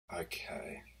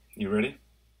Okay. You ready?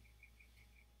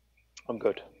 I'm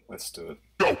good. Let's do it.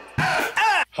 Go!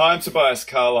 Hi, I'm Tobias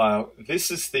Carlisle.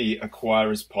 This is the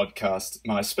Acquirers Podcast.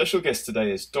 My special guest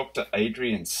today is Dr.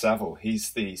 Adrian Saville. He's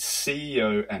the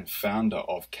CEO and founder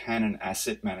of Cannon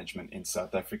Asset Management in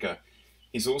South Africa.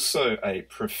 He's also a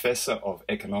professor of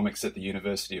economics at the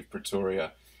University of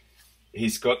Pretoria.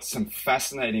 He's got some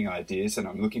fascinating ideas, and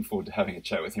I'm looking forward to having a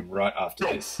chat with him right after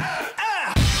this.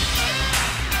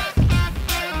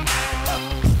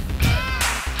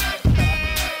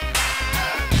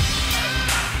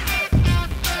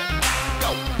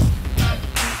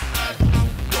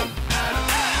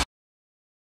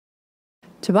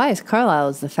 Tobias Carlisle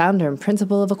is the founder and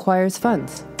principal of Acquirers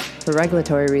Funds. For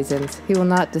regulatory reasons, he will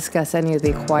not discuss any of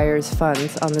the Acquirers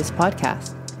Funds on this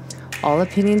podcast. All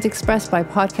opinions expressed by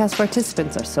podcast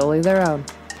participants are solely their own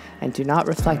and do not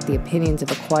reflect the opinions of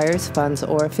Acquirers Funds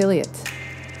or affiliates.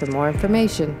 For more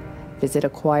information, visit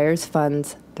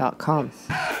acquirersfunds.com.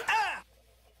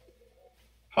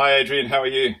 Hi, Adrian. How are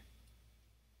you?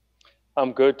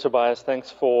 I'm good, Tobias.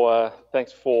 Thanks for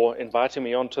inviting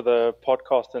me onto the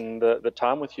podcast and the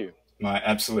time with you. My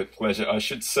absolute pleasure. I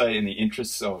should say, in the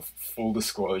interests of full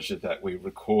disclosure, that we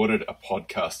recorded a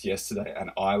podcast yesterday and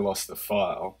I lost the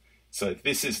file. So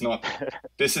this is not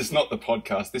the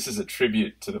podcast. This is a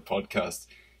tribute to the podcast.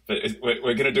 But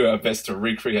we're going to do our best to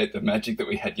recreate the magic that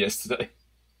we had yesterday.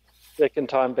 Second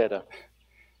time better.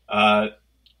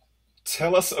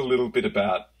 Tell us a little bit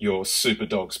about your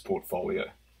SuperDogs portfolio.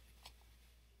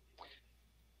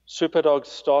 SuperDogs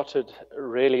started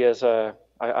really as an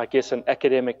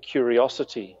academic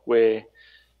curiosity, where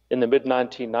in the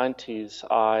mid-1990s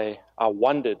I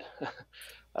wondered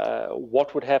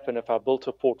what would happen if I built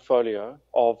a portfolio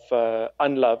of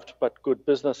unloved but good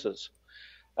businesses.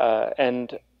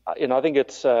 And I think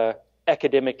it's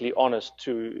academically honest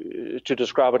to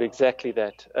describe it exactly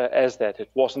as that. It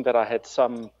wasn't that I had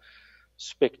some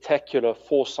spectacular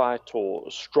foresight or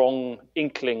strong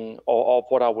inkling of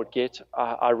what I would get.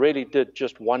 I really did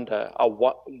just wonder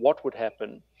what would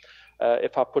happen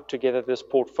if I put together this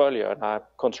portfolio. And I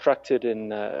constructed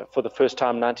for the first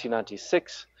time,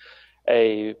 1996,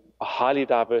 a highly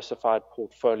diversified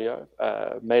portfolio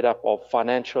made up of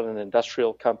financial and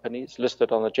industrial companies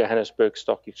listed on the Johannesburg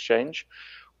Stock Exchange,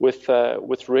 with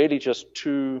really just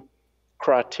two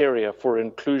criteria for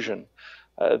inclusion.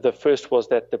 The first was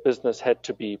that the business had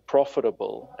to be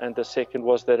profitable, and the second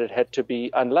was that it had to be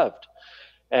unloved.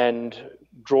 And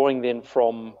drawing then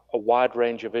from a wide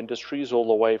range of industries, all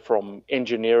the way from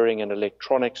engineering and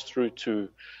electronics through to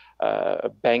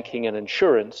banking and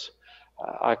insurance,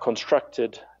 I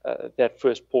constructed that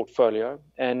first portfolio,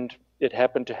 and it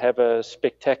happened to have a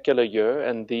spectacular year,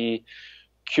 and the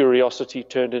curiosity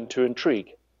turned into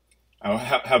intrigue. Oh,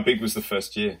 how big was the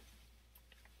first year?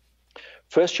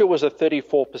 First year was a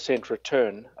 34%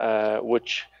 return,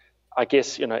 which I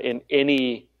guess in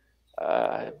any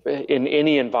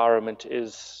environment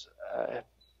is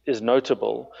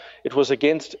notable. It was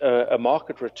against a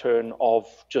market return of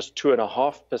just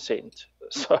 2.5%.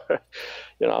 So,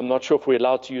 I'm not sure if we're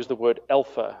allowed to use the word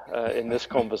alpha in this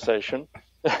conversation.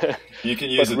 You can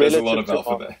use it. There's a lot of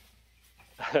alpha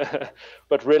there.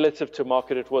 But relative to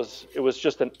market, it was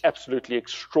just an absolutely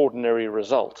extraordinary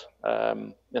result.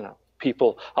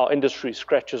 Our industry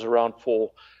scratches around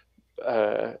for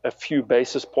a few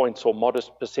basis points or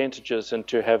modest percentages, and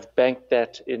to have banked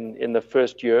that in the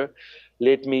first year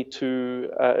led me to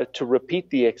repeat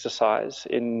the exercise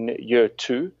in year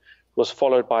two. It was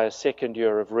followed by a second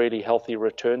year of really healthy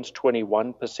returns,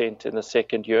 21% in the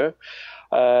second year,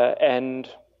 and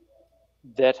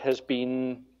that has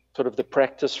been sort of the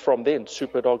practice from then.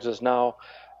 SuperDogs is now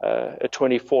a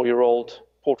 24-year-old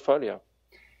portfolio.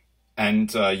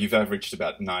 And you've averaged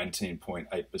about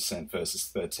 19.8% versus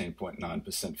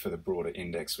 13.9% for the broader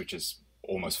index, which is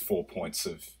almost 4 points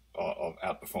of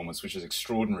outperformance, which is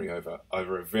extraordinary over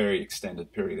a very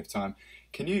extended period of time.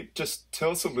 Can you just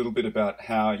tell us a little bit about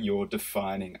how you're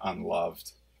defining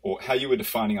unloved, or how you were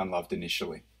defining unloved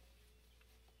initially?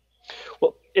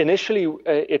 Well, initially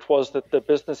it was that the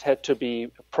business had to be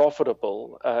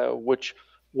profitable, which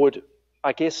would,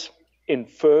 I guess,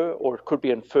 infer, or it could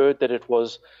be inferred, that it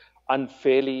was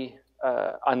unfairly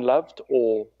unloved,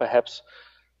 or perhaps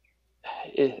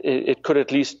it could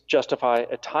at least justify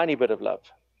a tiny bit of love.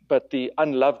 But the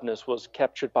unlovedness was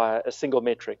captured by a single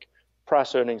metric,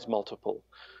 price earnings multiple.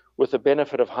 With the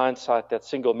benefit of hindsight, that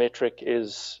single metric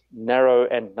is narrow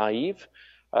and naive,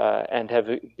 and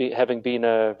having been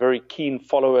a very keen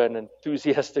follower and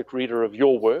enthusiastic reader of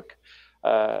your work,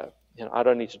 I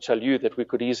don't need to tell you that we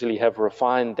could easily have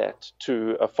refined that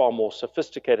to a far more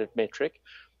sophisticated metric.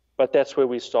 But that's where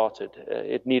we started.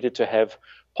 It needed to have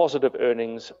positive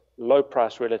earnings, low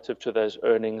price relative to those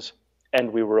earnings,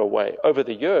 and we were away. Over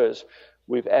the years,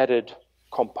 we've added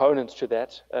components to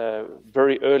that.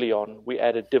 Very early on, we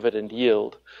added dividend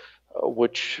yield,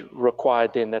 which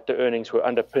required then that the earnings were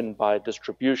underpinned by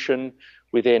distribution.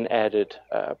 We then added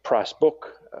price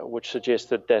book, which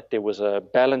suggested that there was a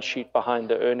balance sheet behind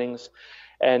the earnings.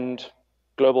 And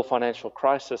global financial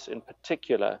crisis in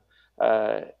particular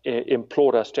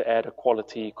implored us to add a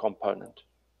quality component.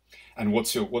 And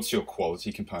what's your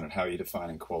quality component? How are you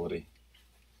defining quality?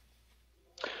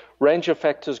 Range of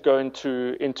factors go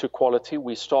into quality.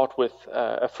 We start with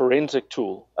a forensic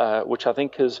tool, which I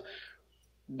think is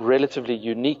relatively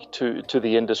unique to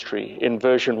the industry. In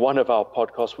version 1 of our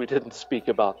podcast, we didn't speak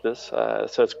about this,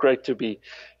 so it's great to be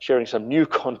sharing some new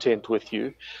content with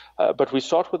you. But we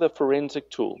start with a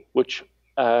forensic tool, which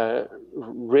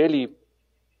really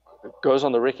goes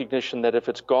on the recognition that if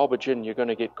it's garbage in, you're going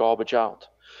to get garbage out.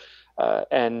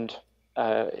 And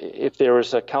if there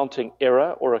is accounting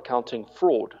error or accounting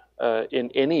fraud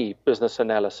in any business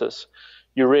analysis,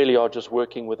 you really are just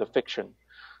working with a fiction.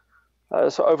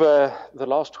 So over the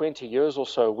last 20 years or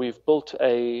so, we've built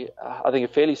I think,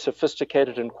 a fairly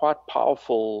sophisticated and quite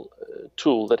powerful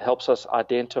tool that helps us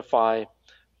identify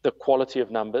the quality of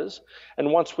numbers.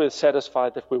 And once we're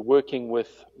satisfied that we're working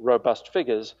with robust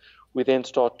figures, we then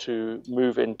start to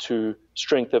move into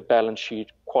strength of balance sheet,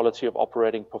 quality of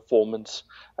operating performance,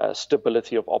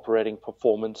 stability of operating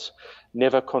performance,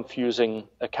 never confusing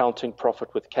accounting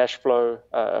profit with cash flow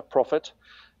profit.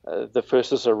 The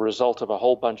first is a result of a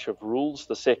whole bunch of rules.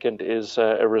 The second is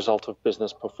a result of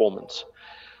business performance.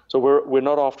 So we're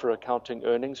not after accounting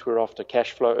earnings, we're after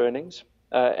cash flow earnings.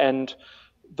 And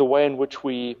the way in which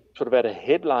we sort of at a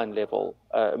headline level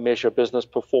measure business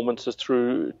performance is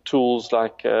through tools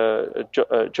like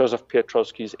Joseph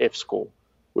Piotrowski's F-score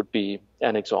would be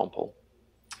an example.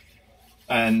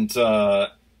 And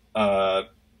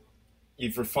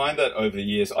you've refined that over the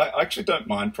years. I actually don't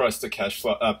mind price to cash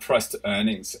flow, price to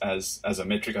earnings as a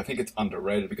metric. I think it's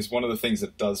underrated because one of the things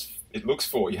it looks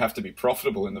for, you have to be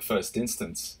profitable in the first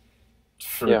instance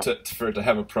for it to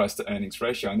have a price to earnings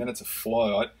ratio, and then it's a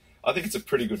flow. I think it's a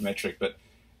pretty good metric, but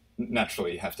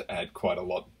naturally you have to add quite a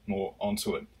lot more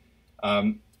onto it.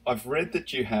 I've read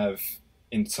that you have,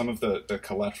 in some of the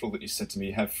collateral that you sent to me,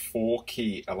 you have 4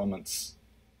 key elements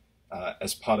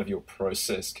as part of your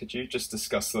process. Could you just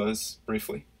discuss those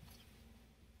briefly?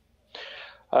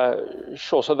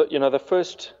 Sure. So the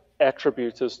first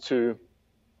attribute is to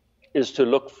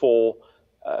look for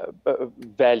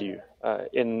value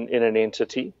in an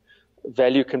entity.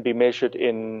 Value can be measured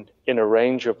in a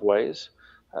range of ways.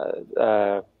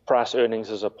 Price earnings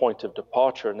is a point of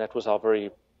departure, and that was our very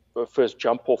first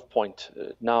jump-off point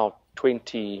now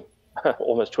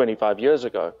almost 25 years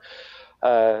ago.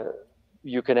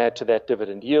 You can add to that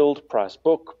dividend yield, price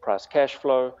book, price cash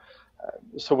flow.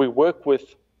 So we work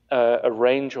with a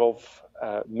range of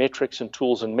metrics and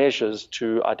tools and measures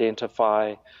to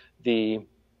identify the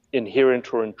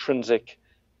inherent or intrinsic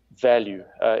value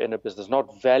in a business,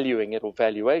 not valuing it or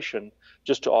valuation,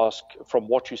 just to ask from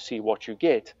what you see, what you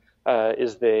get,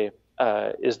 is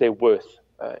there worth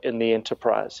in the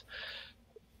enterprise.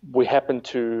 We happen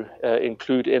to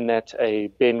include in that a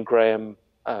Ben Graham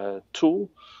tool,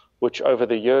 which over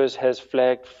the years has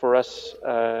flagged for us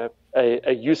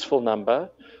a useful number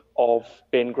of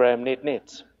Ben Graham net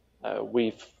nets.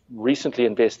 We've recently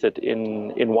invested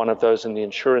in one of those in the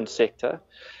insurance sector.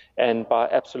 And by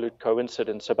absolute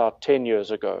coincidence, about 10 years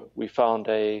ago, we found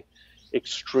a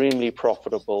extremely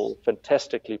profitable,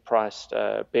 fantastically priced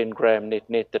Ben Graham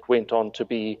net that went on to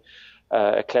be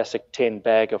a classic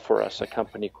 10-bagger for us, a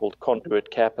company called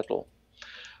Conduit Capital.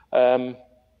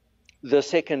 The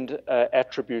second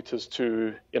attribute is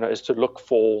to look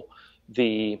for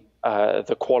the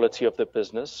quality of the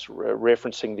business,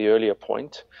 referencing the earlier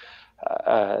point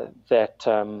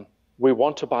that we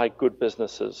want to buy good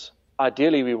businesses.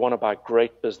 Ideally, we want to buy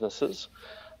great businesses,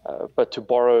 but to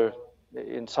borrow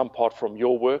in some part from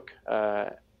your work,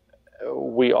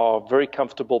 we are very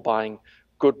comfortable buying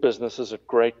good businesses at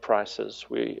great prices.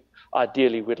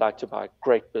 Ideally, we'd like to buy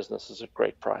great businesses at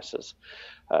great prices,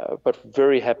 but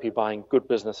very happy buying good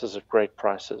businesses at great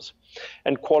prices.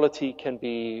 And quality can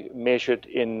be measured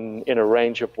in a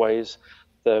range of ways.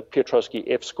 The Piotrowski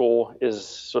F-score is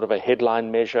sort of a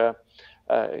headline measure.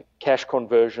 Cash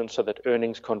conversion, so that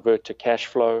earnings convert to cash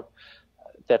flow,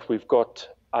 that we've got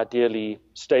ideally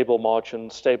stable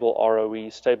margins, stable ROE,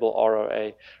 stable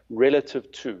ROA,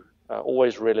 relative to,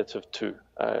 always relative to.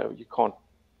 You can't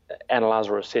analyze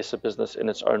or assess a business in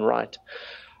its own right.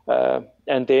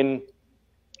 And then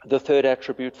The third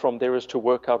attribute from there is to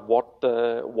work out what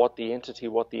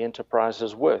the enterprise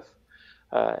is worth.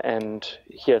 And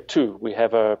here too, we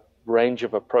have a range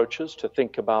of approaches to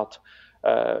think about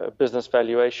business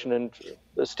valuation. And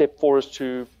step 4 is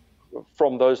to,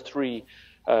 from those 3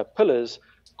 pillars,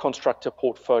 construct a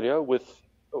portfolio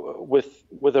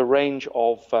with a range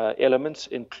of elements,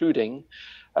 including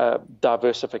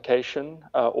diversification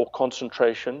or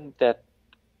concentration that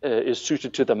is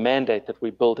suited to the mandate that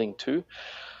we're building to.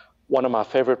 One of my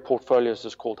favorite portfolios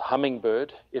is called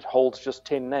Hummingbird. It holds just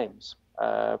 10 names.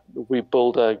 We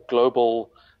build a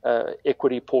global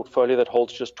equity portfolio that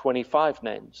holds just 25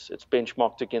 names. It's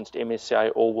benchmarked against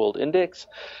MSCI All World Index,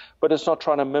 but it's not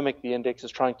trying to mimic the index.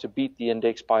 It's trying to beat the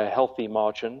index by a healthy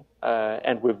margin,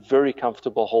 and we're very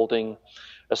comfortable holding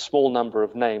a small number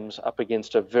of names up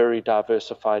against a very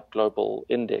diversified global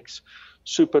index.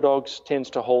 SuperDogs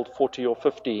tends to hold 40 or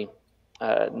 50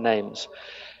 names.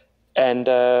 And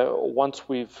once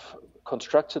we've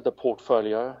constructed the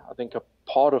portfolio, I think a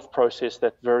part of process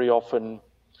that very often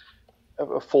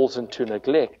falls into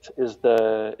neglect is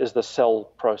the sell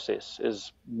process,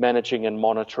 is managing and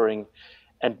monitoring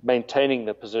and maintaining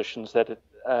the positions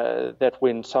that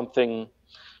when something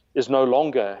is no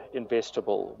longer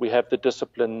investable, we have the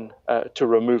discipline to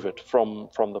remove it from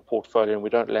the portfolio, and we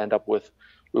don't land up with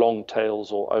long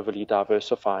tails or overly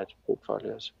diversified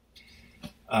portfolios.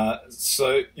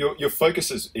 So your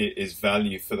focus is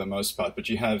value for the most part, but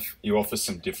you offer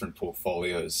some different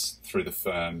portfolios through the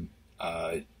firm.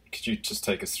 Could you just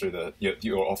take us through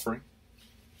your offering?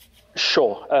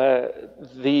 Sure.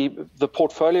 The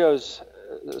portfolios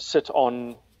sit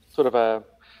on sort of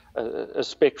a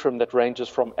spectrum that ranges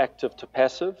from active to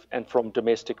passive and from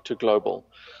domestic to global.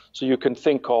 So you can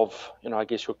think of, I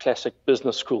guess your classic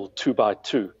business school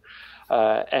 2x2,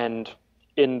 and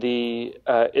in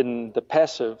the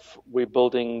passive, we're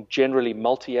building generally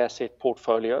multi-asset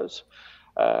portfolios.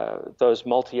 Those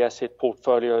multi-asset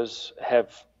portfolios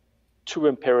have 2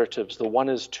 imperatives. The one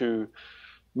is to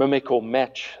mimic or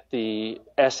match the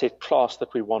asset class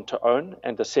that we want to own,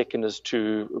 and the second is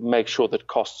to make sure that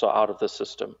costs are out of the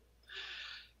system.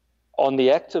 On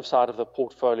the active side of the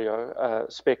portfolio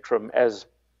spectrum, as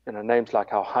names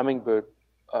like our Hummingbird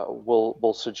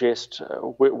will suggest,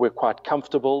 we're quite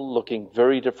comfortable, looking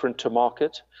very different to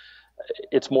market.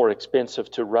 It's more expensive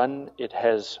to run. It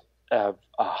has a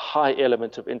high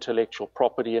element of intellectual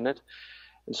property in it.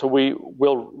 And so we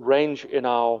will range in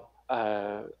our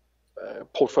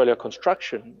portfolio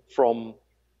construction from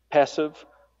passive,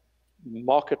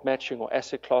 market matching or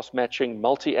asset class matching,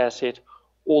 multi-asset,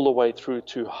 all the way through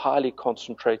to highly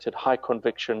concentrated, high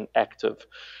conviction active.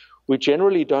 We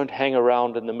generally don't hang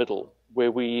around in the middle,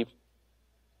 where we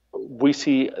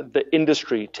see the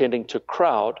industry tending to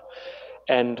crowd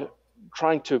and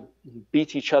trying to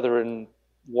beat each other in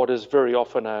what is very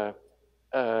often a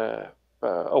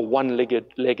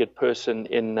one-legged person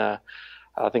in, I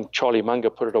think Charlie Munger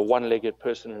put it, a one-legged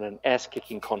person in an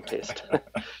ass-kicking contest.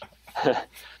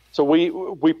 So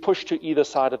we push to either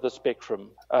side of the spectrum,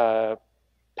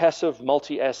 passive,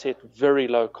 multi-asset, very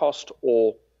low cost,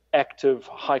 or active,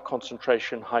 high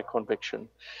concentration, high conviction.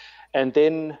 And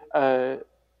then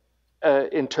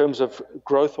in terms of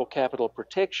growth or capital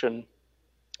protection,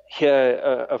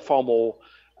 here a far more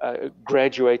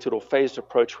graduated or phased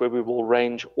approach, where we will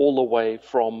range all the way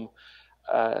from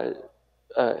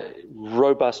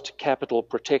robust capital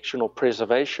protection or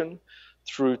preservation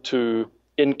through to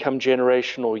income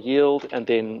generation or yield, and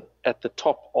then at the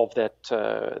top of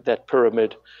that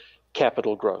pyramid,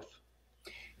 capital growth.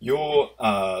 Your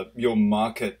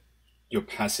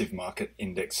passive market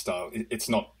index style, it's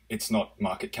not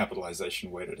market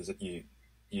capitalization weighted, is it?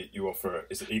 You offer,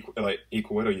 is it equal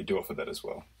weight, or you do offer that as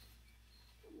well?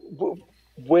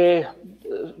 We're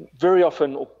very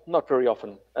often, or not very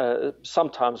often,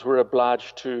 sometimes we're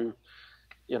obliged to,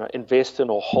 invest in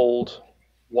or hold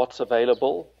what's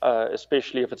available,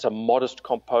 especially if it's a modest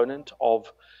component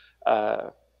of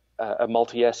a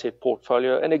multi-asset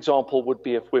portfolio. An example would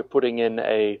be if we're putting in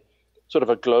a sort of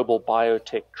a global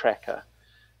biotech tracker.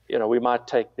 We might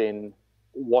take then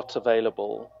what's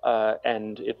available,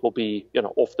 and it will be,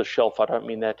 off the shelf. I don't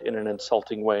mean that in an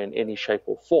insulting way in any shape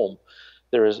or form.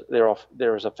 There is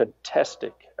a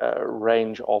fantastic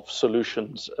range of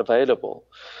solutions available.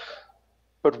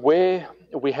 But where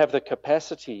we have the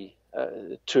capacity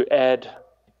to add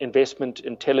investment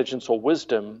intelligence or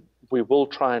wisdom, we will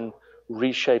try and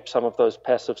reshape some of those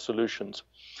passive solutions.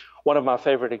 One of my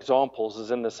favorite examples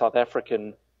is in the South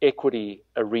African equity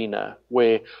arena,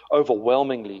 where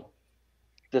overwhelmingly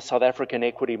the South African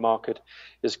equity market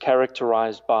is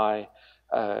characterized by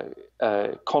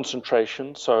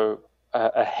concentration, so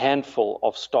a handful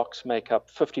of stocks make up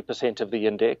 50% of the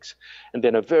index, and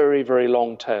then a very, very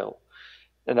long tail.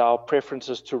 And our preference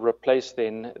is to replace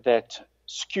then that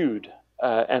skewed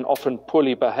and often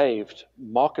poorly behaved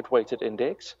market-weighted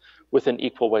index with an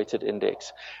equal-weighted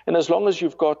index. And as long as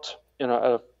you've got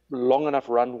a long enough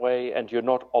runway and you're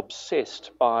not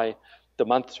obsessed by the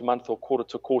month-to-month or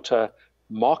quarter-to-quarter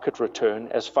market return,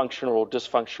 as functional or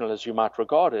dysfunctional as you might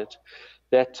regard it,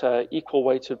 that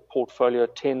equal-weighted portfolio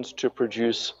tends to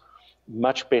produce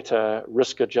much better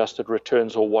risk-adjusted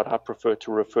returns, or what I prefer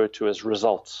to refer to as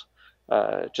results.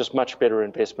 Just much better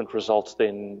investment results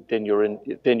than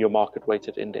your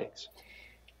market-weighted index.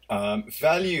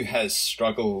 Value has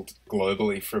struggled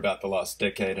globally for about the last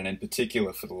decade, and in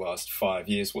particular for the last 5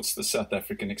 years. What's the South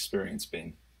African experience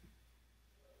been?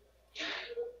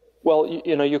 Well,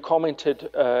 you commented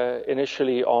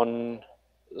initially on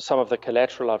some of the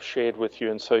collateral I've shared with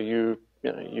you, and so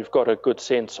you've got a good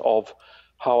sense of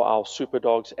how our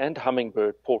SuperDogs and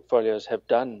Hummingbird portfolios have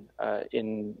done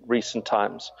in recent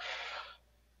times.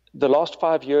 The last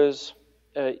 5 years,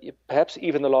 perhaps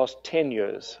even the last 10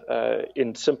 years,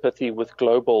 in sympathy with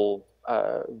global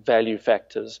value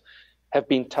factors, have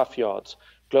been tough yards.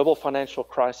 Global financial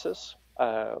crisis,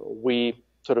 we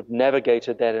sort of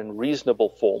navigated that in reasonable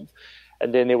form,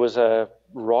 and then there was a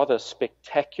rather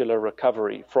spectacular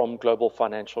recovery from global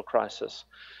financial crisis.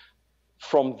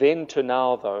 From then to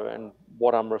now, though, and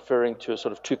what I'm referring to is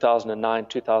sort of 2009,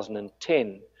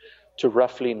 2010, to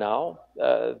roughly now,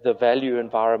 the value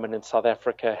environment in South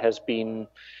Africa it's been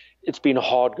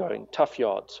hard going, tough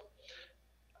yards.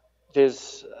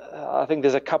 I think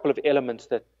there's a couple of elements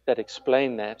that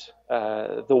explain that.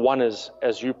 The one is,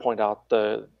 as you point out,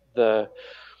 the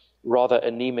rather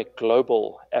anemic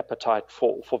global appetite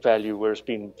for value, where it's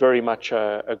been very much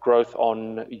a growth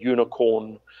on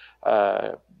unicorn,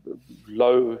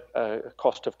 low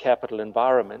cost of capital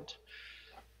environment.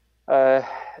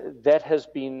 That has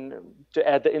been, to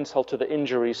add the insult to the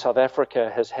injury, South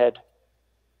Africa has had,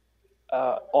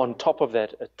 on top of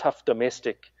that, a tough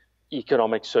domestic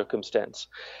economic circumstance.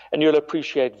 And you'll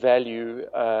appreciate value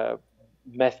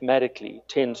mathematically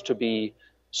tends to be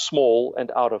small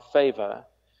and out of favor.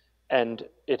 And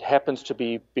it happens to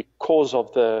be because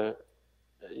of the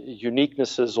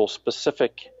uniquenesses or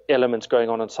specific elements going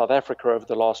on in South Africa over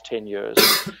the last 10 years.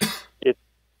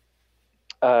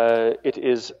 It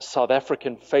is South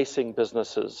African-facing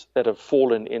businesses that have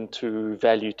fallen into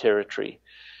value territory.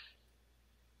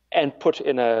 And put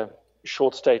in a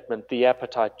short statement, the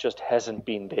appetite just hasn't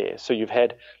been there. So you've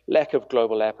had lack of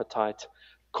global appetite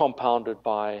compounded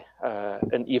by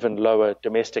an even lower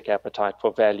domestic appetite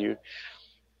for value.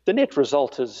 The net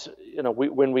result is,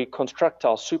 when we construct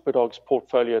our SuperDogs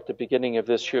portfolio at the beginning of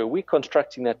this year, we're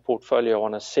constructing that portfolio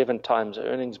on a 7 times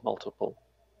earnings multiple.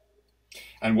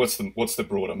 And what's the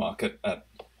broader market at?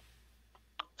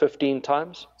 15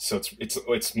 times. So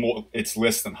it's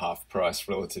less than half price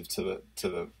relative to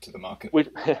the market.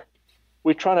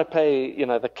 We're trying to pay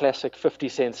the classic 50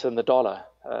 cents in the dollar.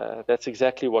 That's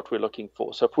exactly what we're looking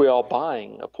for. So if we are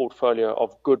buying a portfolio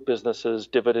of good businesses,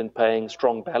 dividend paying,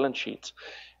 strong balance sheets,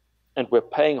 and we're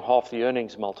paying half the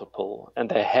earnings multiple, and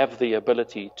they have the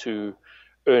ability to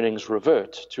earnings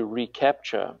revert, to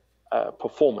recapture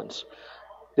performance,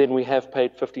 then we have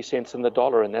paid 50 cents in the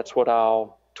dollar, and that's what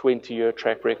our 20-year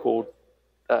track record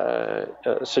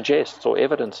suggests or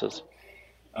evidences.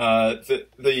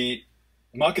 The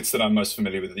markets that I'm most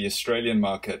familiar with, the Australian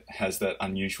market has that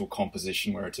unusual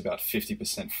composition where it's about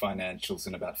 50% financials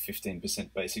and about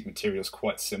 15% basic materials,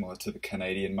 quite similar to the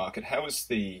Canadian market. How is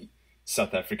the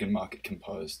South African market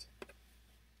composed?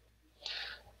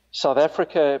 South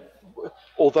Africa,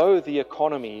 although the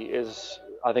economy is,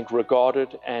 I think,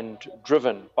 regarded and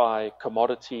driven by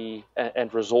commodity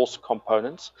and resource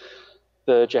components,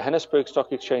 the Johannesburg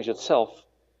Stock Exchange itself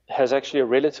has actually a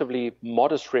relatively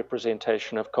modest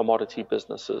representation of commodity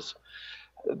businesses.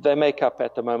 They make up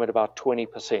at the moment about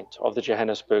 20% of the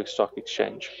Johannesburg Stock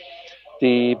Exchange.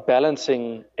 The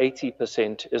balancing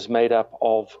 80% is made up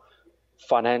of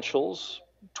financials,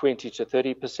 20 to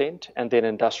 30%, and then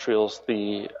industrials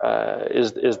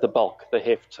is the bulk, the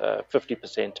heft,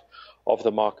 50% of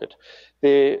the market.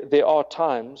 There are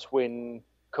times when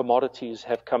commodities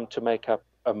have come to make up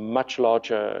a much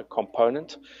larger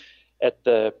component. At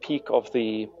the peak of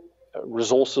the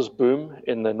resources boom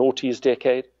in the noughties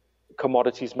decade,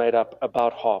 commodities made up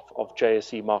about half of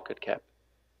JSE market cap.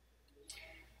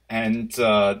 And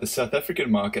the South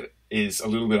African market is a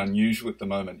little bit unusual at the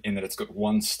moment in that it's got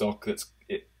one stock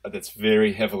that's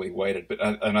very heavily weighted,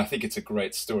 and I think it's a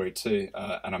great story too.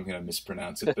 And I'm going to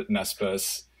mispronounce it, but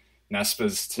Naspers.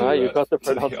 No, you got the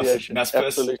pronunciation. Naspers.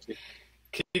 Absolutely.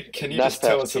 Can you just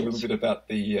tell us a little bit about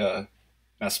the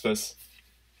Naspers?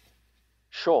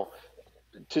 Sure.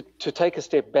 To take a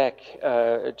step back,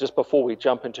 just before we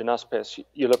jump into Naspers,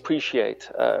 you'll appreciate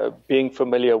being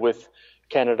familiar with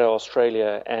Canada,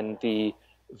 Australia, and the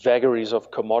vagaries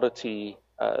of commodity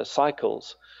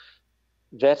cycles.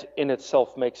 That in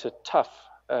itself makes it tough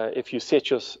if you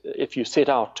set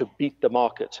out to beat the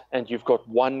market and you've got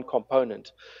one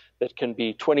component that can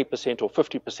be 20% or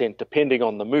 50% depending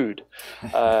on the mood.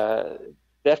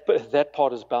 That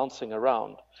part is bouncing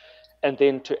around. And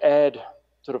then to add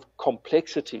sort of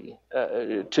complexity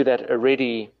to that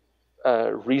already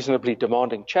reasonably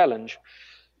demanding challenge,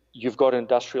 you've got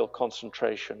industrial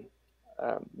concentration.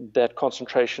 That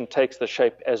concentration takes the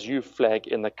shape, as you flag,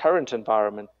 in the current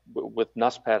environment, with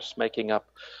Naspers making up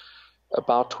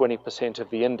about 20% of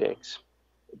the index.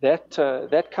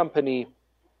 That company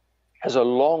has a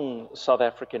long South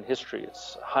African history.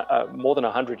 It's more than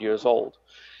 100 years old,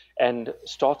 and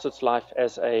starts its life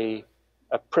as a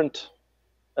print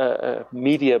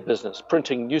media business,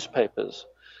 printing newspapers.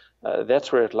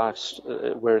 That's where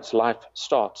its life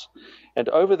starts. And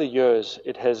over the years,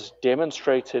 it has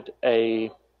demonstrated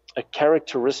a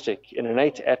characteristic, an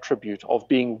innate attribute of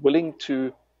being willing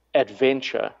to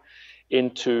adventure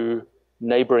into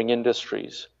neighboring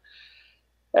industries.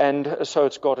 And so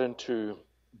it's got into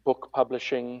book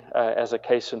publishing as a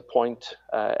case in point,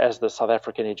 as the South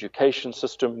African education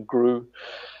system grew.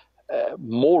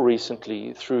 More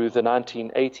recently, through the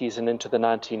 1980s and into the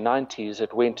 1990s,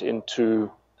 it went into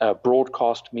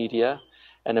broadcast media,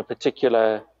 and in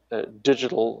particular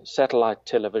digital satellite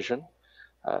television.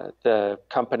 The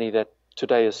company that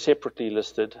today is separately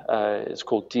listed is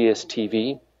called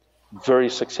DSTV. Very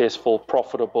successful,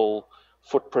 profitable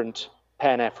footprint,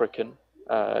 Pan-African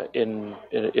in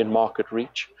market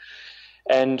reach.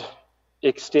 And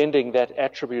extending that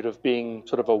attribute of being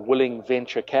sort of a willing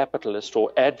venture capitalist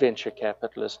or adventure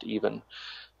capitalist even,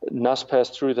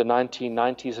 Naspers through the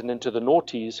 1990s and into the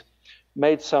noughties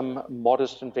made some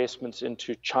modest investments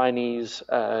into Chinese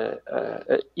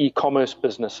e-commerce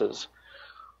businesses.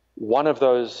 One of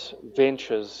those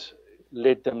ventures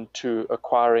led them to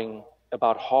acquiring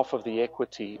about half of the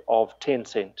equity of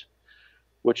Tencent,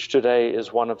 which today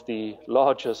is one of the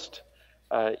largest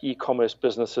e-commerce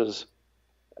businesses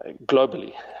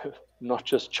globally, not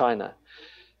just China.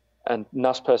 And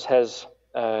Naspers has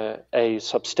a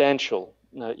substantial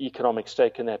economic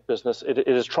stake in that business. It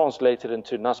is translated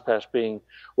into Naspers being,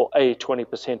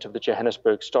 20% of the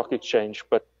Johannesburg Stock Exchange,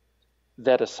 but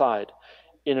that aside,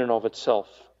 in and of itself,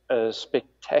 a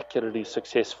spectacularly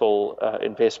successful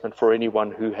investment for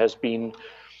anyone who has been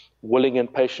willing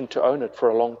and patient to own it for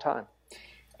a long time.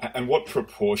 And what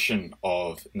proportion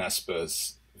of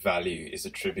Naspers' value is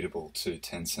attributable to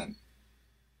Tencent?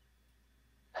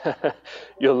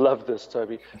 You'll love this,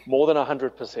 Toby. More than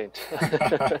 100%.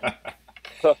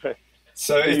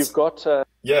 So you've got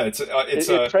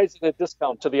it trades at a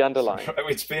discount to the underlying.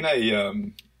 It's been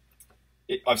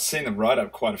I've seen them write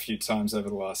up quite a few times over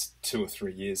the last 2 or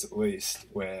 3 years at least,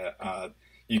 where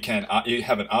you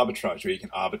have an arbitrage where you can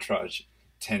arbitrage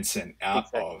Tencent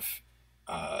out of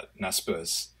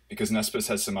Naspers, because Naspers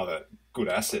has some other good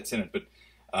assets in it. But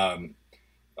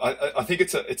I think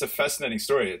it's a fascinating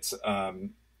story. It's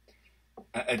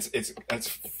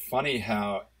funny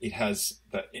how it has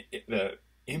the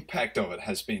impact of it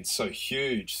has been so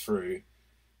huge through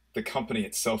the company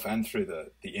itself and through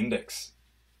the index.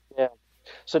 Yeah.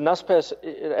 So Naspers,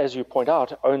 as you point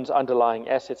out, owns underlying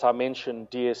assets. I mentioned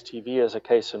DSTV as a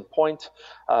case in point.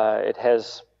 It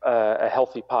has a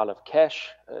healthy pile of cash.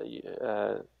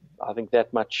 I think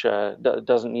that much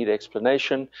doesn't need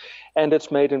explanation. And it's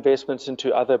made investments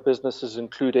into other businesses,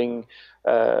 including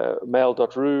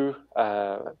Mail.ru,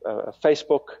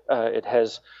 Facebook. It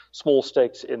has small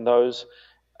stakes in those.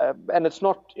 And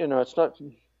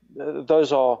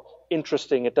those are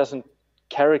interesting. It doesn't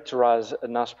characterize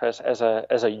Naspers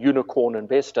as a unicorn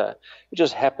investor. It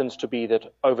just happens to be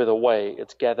that over the way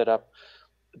it's gathered up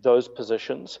those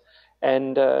positions.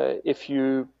 And if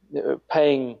you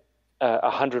paying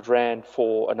 100 Rand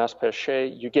for a Naspers share,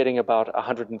 you're getting about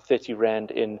 130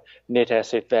 Rand in net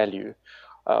asset value.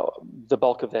 The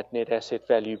bulk of that net asset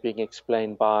value being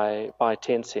explained by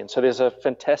Tencent. So there's a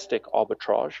fantastic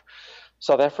arbitrage.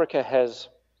 South Africa has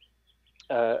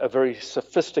a very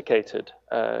sophisticated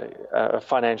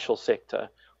financial sector,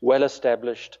 well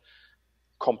established,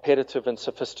 competitive and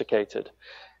sophisticated.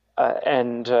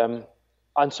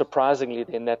 Unsurprisingly,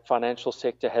 then, that financial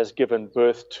sector has given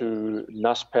birth to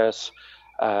Naspers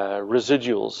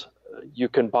residuals. You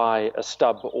can buy a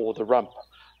stub or the rump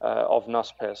of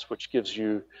Naspers, which gives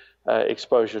you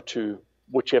exposure to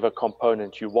whichever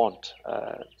component you want.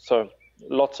 So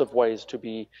lots of ways to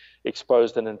be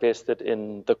exposed and invested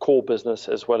in the core business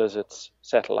as well as its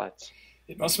satellites.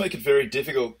 It must make it very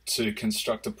difficult to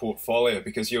construct a portfolio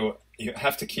because you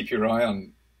have to keep your eye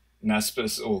on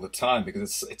Naspers all the time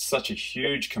because it's such a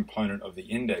huge component of the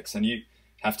index, and you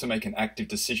have to make an active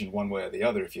decision one way or the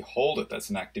other. If you hold it,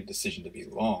 that's an active decision to be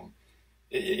long,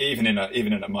 even in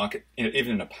a market,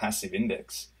 even in a passive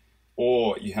index.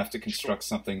 Or you have to construct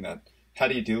something that. How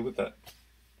do you deal with that?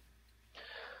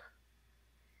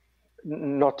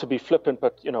 Not to be flippant,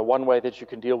 but one way that you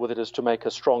can deal with it is to make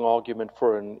a strong argument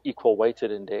for an equal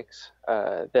weighted index.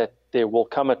 That there will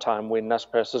come a time when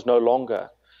Naspers is no longer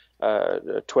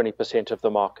 20% of the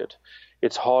market.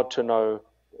 It's hard to know,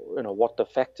 what the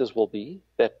factors will be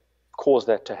that cause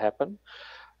that to happen.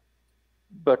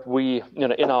 But we,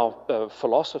 in our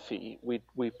philosophy,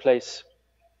 we place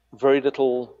very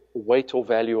little weight or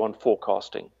value on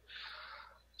forecasting.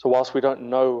 So whilst we don't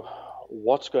know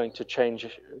what's going to change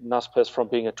Naspers from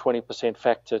being a 20%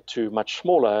 factor to much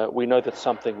smaller, we know that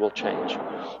something will change.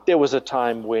 There was a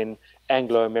time when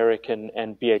Anglo American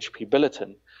and BHP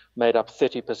Billiton made up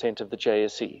 30% of the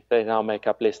JSE. They now make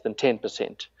up less than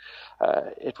 10%.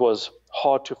 It was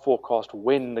hard to forecast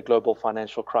when the global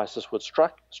financial crisis would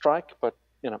strike, but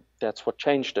that's what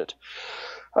changed it.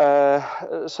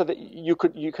 So that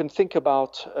you can think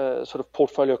about sort of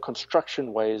portfolio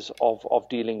construction ways of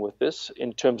dealing with this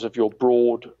in terms of your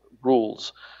broad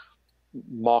rules,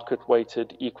 market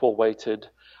weighted, equal weighted,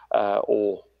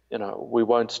 or we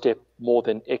won't step more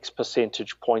than X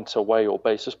percentage points away or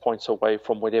basis points away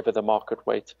from whatever the market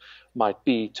weight might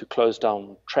be to close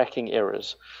down tracking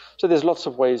errors. So there's lots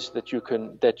of ways that you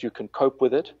can cope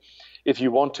with it. If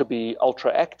you want to be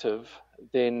ultra active,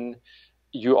 then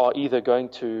you are either going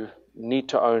to need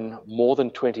to own more than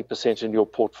 20% in your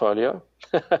portfolio,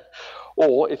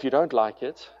 or if you don't like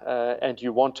it and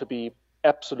you want to be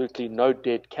absolutely no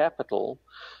dead capital,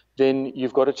 then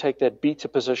you've got to take that beta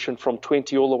position from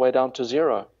 20 all the way down to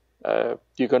 0.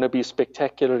 You're going to be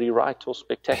spectacularly right or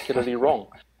spectacularly wrong.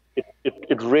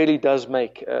 It really does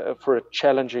make for a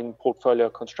challenging portfolio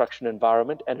construction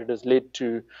environment, and it has led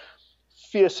to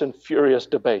fierce and furious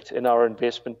debate in our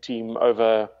investment team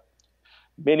over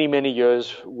many, many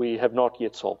years. We have not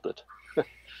yet solved it.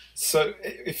 So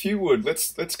if you would,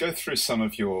 let's go through some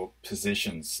of your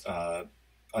positions.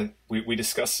 We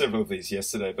discussed several of these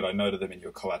yesterday, but I noted them in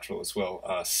your collateral as well.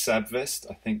 Savvest,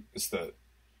 I think is the,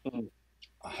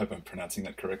 I hope I'm pronouncing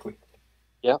that correctly.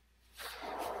 Yeah.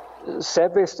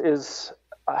 Savvest is,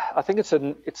 I think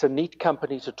it's a neat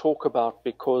company to talk about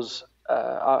because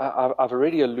I've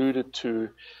already alluded to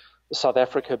South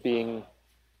Africa being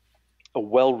a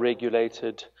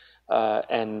well-regulated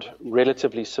and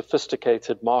relatively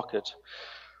sophisticated market.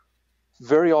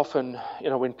 Very often,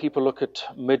 when people look at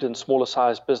mid and smaller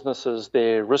sized businesses,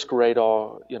 their risk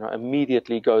radar,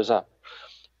 immediately goes up.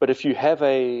 But if you have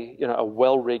a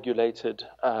well-regulated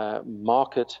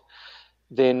market,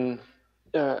 then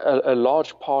a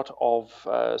large part of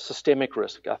systemic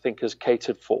risk, I think, is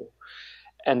catered for.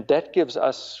 And that gives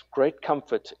us great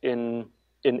comfort in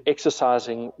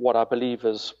exercising what I believe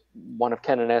is one of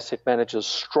Cannon Asset Managers'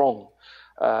 strong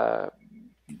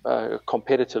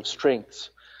competitive strengths,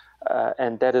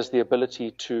 and that is the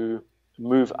ability to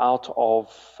move out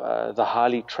of the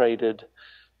highly traded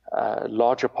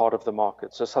larger part of the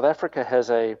market. So South Africa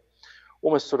has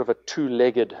almost sort of a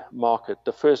two-legged market.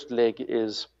 The first leg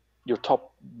is your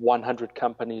top 100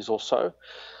 companies or so.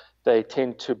 They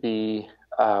tend to be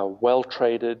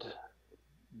well-traded,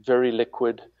 very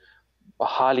liquid,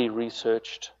 highly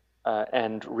researched,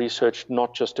 and researched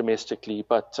not just domestically,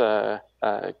 but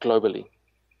globally.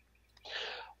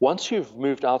 Once you've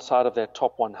moved outside of that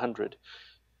top 100,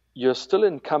 you're still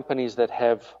in companies that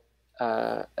have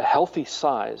a healthy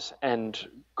size and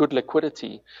good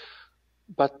liquidity,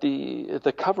 but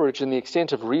the coverage and the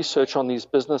extent of research on these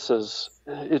businesses,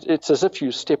 it's as if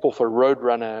you step off a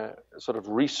roadrunner sort of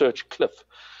research cliff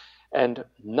and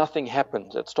nothing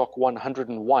happens at stock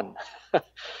 101.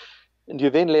 And you're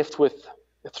then left with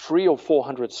 300 or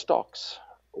 400 stocks,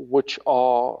 which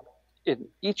are in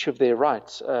each of their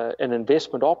rights an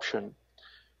investment option,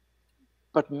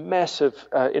 but massive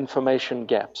information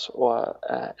gaps.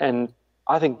 And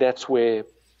I think that's where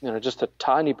just a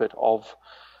tiny bit of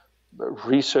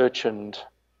research and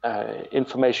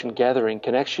information gathering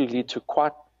can actually lead to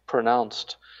quite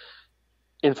pronounced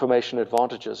information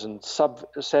advantages. And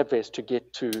Savvest, to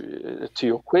get to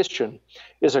your question,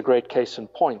 is a great case in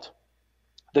point.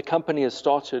 The company is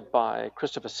started by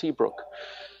Christopher Seabrook,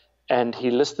 and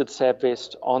he listed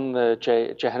Savvest on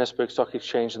the Johannesburg Stock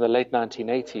Exchange in the late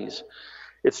 1980s.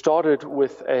 It started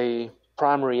with a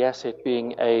primary asset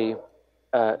being a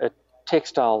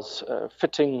textiles,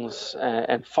 fittings,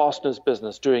 and fasteners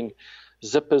business, doing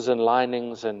zippers and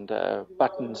linings and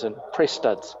buttons and press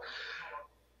studs.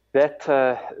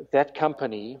 That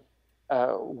company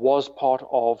was part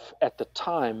of, at the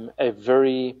time, a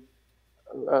very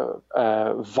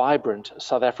vibrant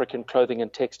South African clothing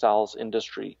and textiles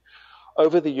industry.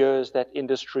 Over the years, that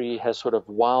industry has sort of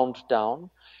wound down,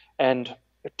 and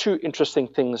two interesting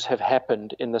things have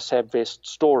happened in the Sabvest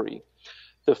story.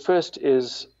 The first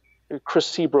is Chris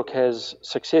Seabrook has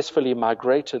successfully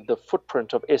migrated the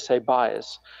footprint of SA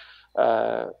Bias,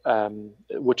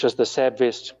 which is the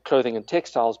Sabvest clothing and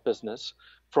textiles business,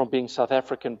 from being South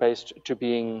African based to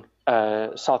being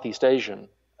Southeast Asian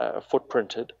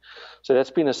footprinted. So that's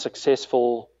been a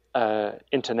successful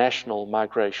international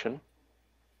migration.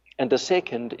 And the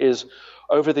second is,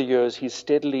 over the years, he's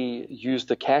steadily used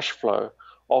the cash flow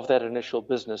of that initial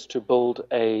business to build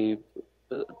a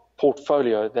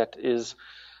portfolio that is,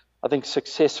 I think,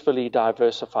 successfully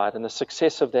diversified. And the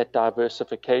success of that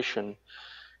diversification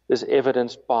is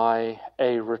evidenced by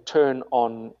a return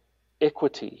on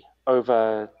equity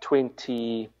over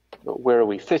 30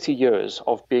 years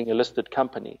of being a listed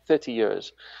company, 30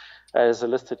 years as a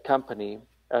listed company,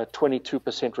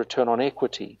 22% return on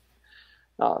equity.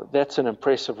 Now, that's an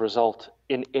impressive result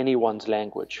in anyone's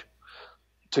language.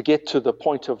 To get to the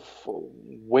point of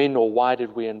when or why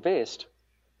did we invest,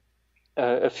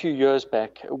 a few years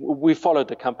back, we followed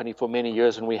the company for many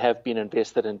years, and we have been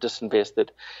invested and disinvested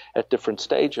at different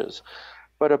stages.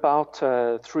 But about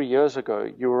 3 years ago,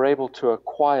 you were able to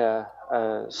acquire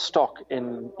stock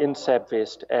in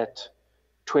Sabvest at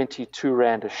 22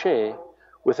 Rand a share,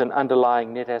 with an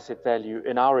underlying net asset value,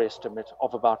 in our estimate,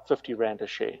 of about 50 Rand a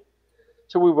share.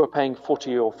 So we were paying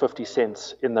 40 or 50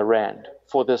 cents in the Rand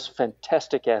for this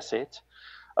fantastic asset,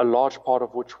 a large part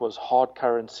of which was hard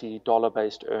currency,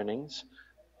 dollar-based earnings,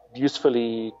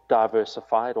 usefully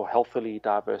diversified or healthily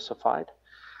diversified.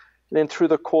 And then through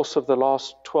the course of the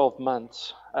last 12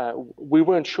 months, we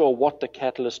weren't sure what the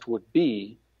catalyst would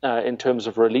be in terms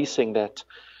of releasing that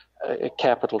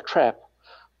capital trap.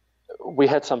 We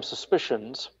had some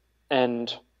suspicions,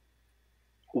 and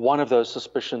one of those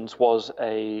suspicions was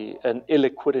an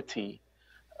illiquidity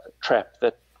trap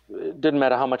that it didn't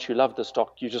matter how much you loved the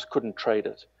stock, you just couldn't trade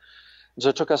it. And so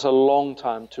it took us a long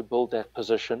time to build that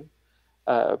position.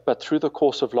 But through the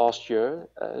course of last year,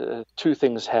 three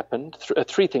things happened.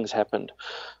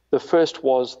 The first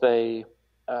was they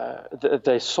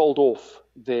sold off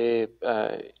their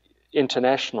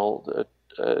international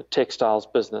textiles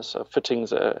business,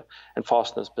 fittings and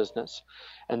fasteners business,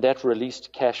 and that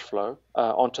released cash flow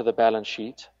onto the balance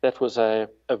sheet. That was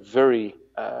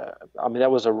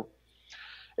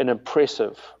an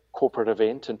impressive corporate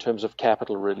event in terms of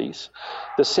capital release.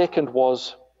 The second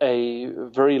was a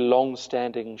very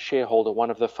long-standing shareholder,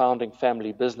 one of the founding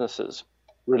family businesses,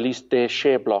 released their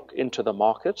share block into the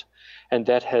market, and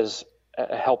that has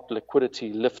helped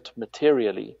liquidity lift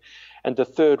materially. And the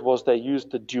third was they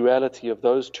used the duality of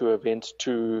those two events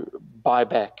to buy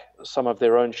back some of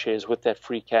their own shares with that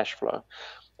free cash flow.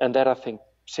 And that, I think,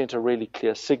 sent a really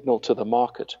clear signal to the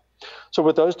market. So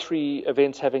with those three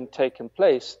events having taken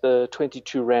place, the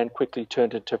 22 Rand quickly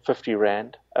turned into 50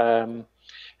 Rand.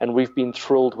 And we've been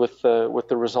thrilled with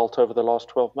the result over the last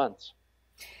 12 months.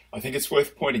 I think it's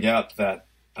worth pointing out that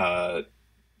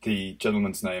the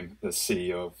gentleman's name, the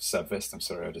CEO of Sabvest, I'm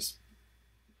sorry, I just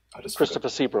Christopher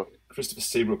Seabrook. Christopher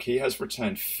Seabrook, he has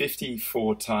returned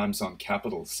 54 times on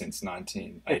capital since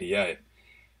 1988.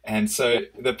 And so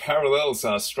the parallels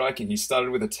are striking. He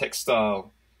started with a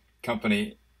textile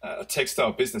company, a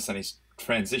textile business, and he's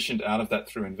transitioned out of that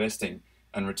through investing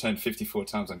and returned 54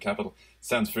 times on capital.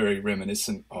 Sounds very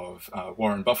reminiscent of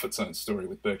Warren Buffett's own story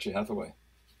with Berkshire Hathaway.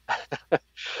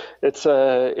 It's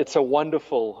a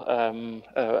wonderful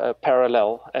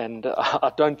parallel, and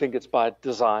I don't think it's by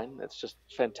design. It's just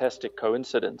fantastic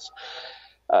coincidence.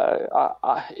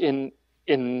 In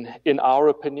our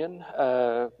opinion,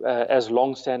 as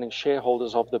long-standing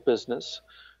shareholders of the business,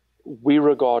 we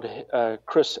regard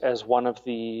Chris as one of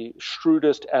the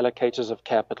shrewdest allocators of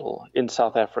capital in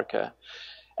South Africa.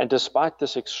 And despite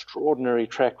this extraordinary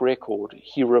track record,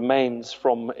 he remains,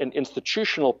 from an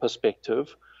institutional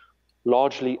perspective,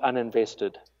 largely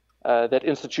uninvested. That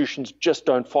institutions just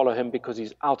don't follow him because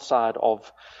he's outside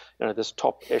of this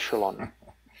top echelon.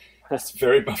 That's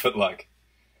very Buffett-like.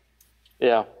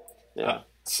 Yeah.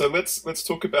 So let's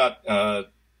talk about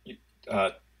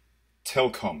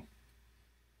Telkom.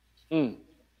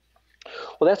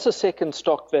 Well, that's the second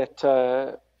stock that,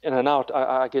 in and out,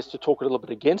 I guess to talk a little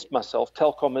bit against myself,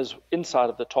 Telkom is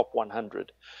inside of the top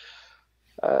 100.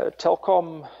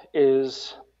 Telkom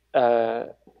is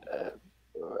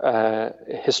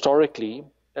historically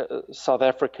South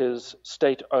Africa's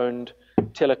state-owned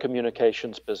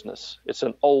telecommunications business. It's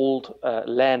an old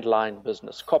landline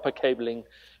business, copper cabling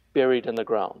buried in the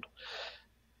ground.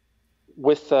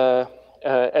 With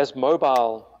as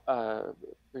mobile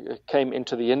came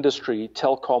into the industry,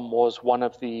 Telkom was one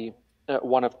of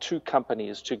two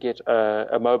companies to get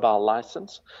a mobile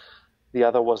license. The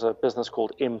other was a business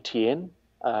called MTN,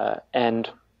 and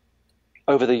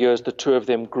over the years, the two of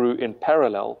them grew in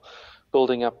parallel,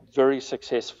 building up very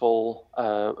successful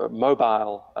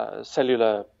mobile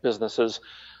cellular businesses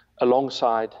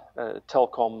alongside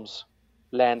Telkom's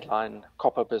landline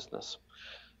copper business.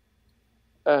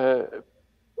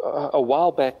 A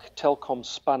while back, Telkom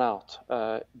spun out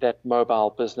that mobile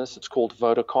business. It's called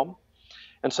Vodacom.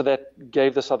 And so that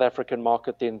gave the South African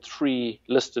market then three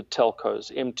listed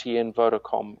telcos, MTN,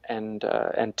 Vodacom, and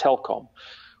Telkom,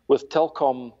 with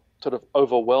Telkom sort of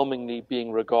overwhelmingly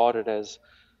being regarded as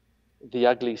the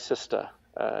ugly sister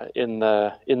in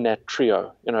that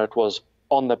trio. You know, it was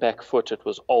on the back foot, it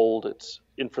was old, its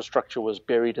infrastructure was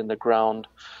buried in the ground.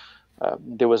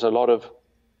 There was a lot of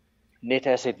net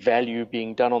asset value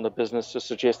being done on the business to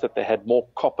suggest that they had more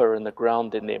copper in the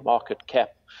ground than their market cap.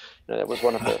 You know, that was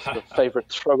one of the sort of favorite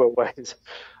throwaways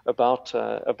about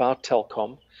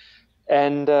Telkom.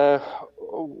 And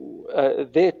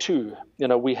there too, you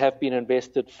know, we have been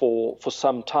invested for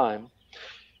some time,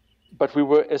 but we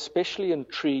were especially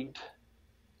intrigued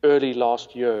early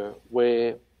last year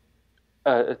where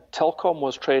Telkom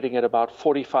was trading at about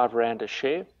 45 Rand a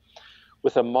share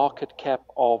with a market cap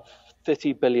of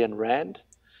 30 billion Rand.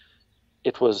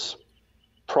 It was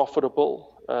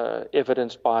profitable,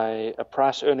 evidenced by a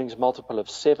price earnings multiple of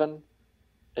 7,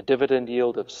 a dividend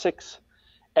yield of 6,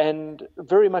 and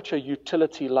very much a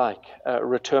utility-like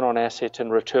return on asset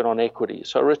and return on equity.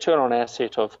 So a return on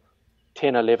asset of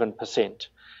 10, 11%,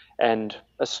 and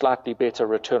a slightly better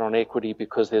return on equity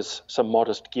because there's some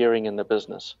modest gearing in the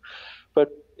business. But,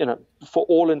 you know, for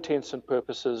all intents and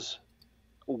purposes,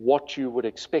 what you would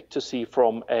expect to see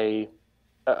from a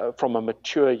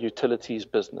mature utilities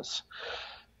business.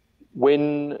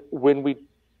 When we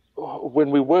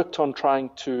worked on trying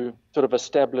to sort of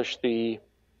establish the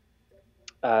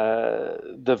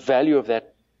value of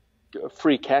that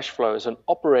free cash flow as an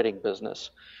operating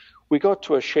business, we got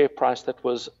to a share price that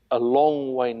was a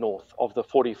long way north of the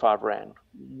 45 Rand.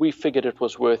 We figured it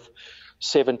was worth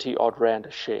 70 odd Rand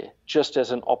a share, just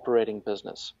as an operating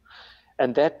business.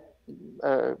 And that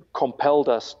compelled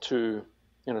us to,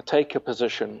 you know, take a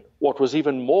position. What was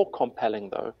even more compelling,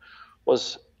 though,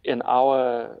 was in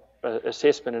our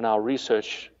assessment, in our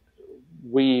research,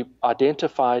 we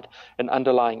identified an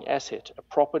underlying asset, a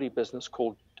property business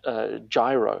called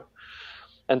Gyro.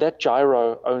 And that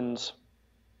Gyro owns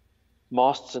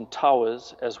masts and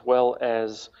towers, as well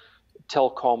as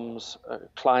Telkom's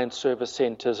client service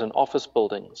centers and office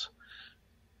buildings.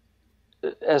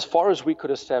 As far as we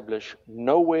could establish,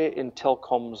 nowhere in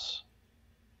Telkom's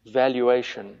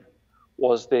valuation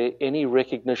was there any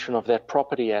recognition of that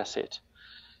property asset.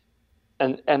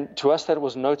 And to us that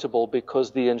was notable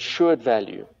because the insured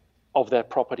value of that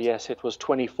property asset was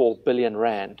 24 billion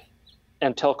Rand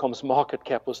and Telkom's market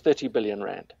cap was 30 billion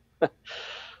Rand.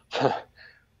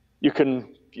 You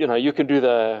can do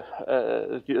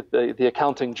the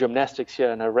accounting gymnastics here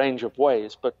in a range of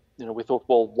ways, but you know, we thought,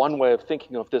 well, one way of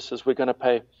thinking of this is we're going to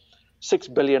pay 6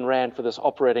 billion Rand for this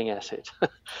operating asset.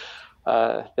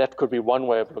 That could be one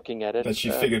way of looking at it. But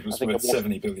you figured was worth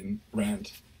 70 billion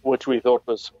Rand. Which we thought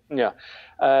was, yeah.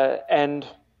 And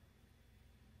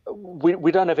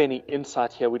we don't have any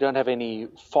insight here. We don't have any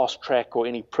fast track or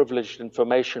any privileged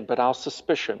information, but our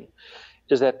suspicion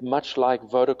is that much like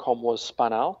Vodacom was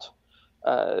spun out,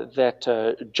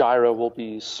 that Gyro will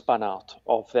be spun out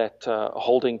of that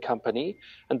holding company,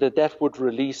 and that would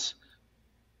release,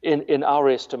 in our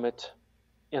estimate,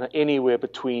 you know, anywhere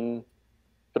between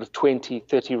sort of 20,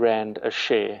 30 Rand a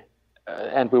share,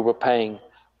 and we were paying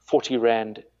 40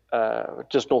 Rand,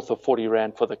 just north of 40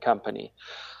 Rand for the company.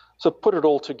 So put it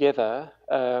all together,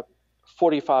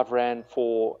 45 Rand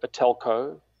for a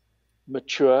telco,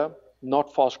 mature,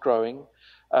 not fast growing,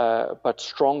 but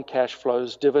strong cash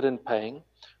flows, dividend paying.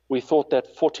 We thought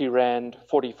that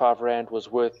 45 Rand was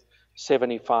worth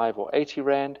 75 or 80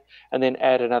 Rand, and then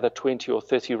add another 20 or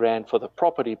 30 Rand for the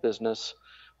property business.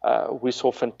 We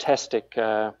saw fantastic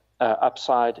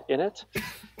upside in it.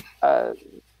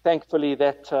 Thankfully,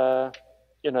 that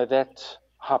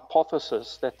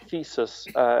hypothesis, that thesis,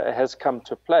 has come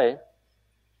to play,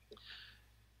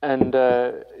 and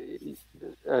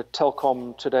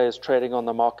Telkom today is trading on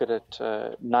the market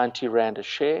at 90 Rand a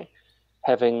share.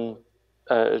 having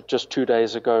just 2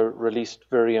 days ago released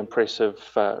very impressive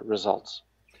results.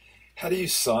 How do you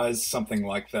size something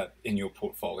like that in your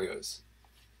portfolios?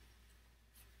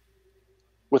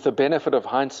 With the benefit of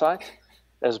hindsight,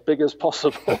 as big as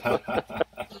possible.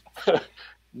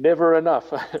 Never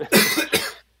enough.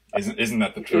 Isn't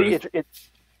that the truth?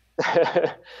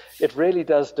 It really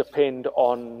does depend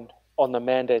on the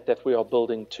mandate that we are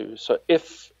building to. So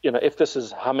if this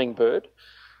is Hummingbird,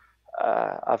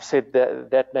 I've said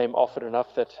that name often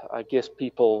enough that I guess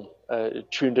people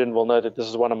tuned in will know that this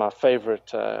is one of my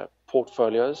favorite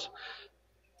portfolios.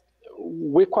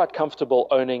 We're quite comfortable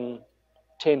owning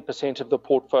 10% of the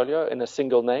portfolio in a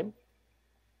single name.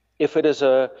 If it's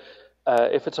a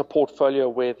portfolio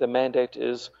where the mandate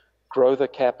is grow the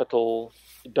capital,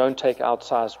 don't take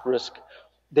outsized risk,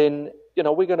 then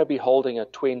we're going to be holding a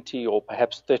 20 or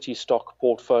perhaps 30 stock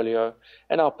portfolio,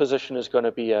 and our position is going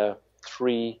to be a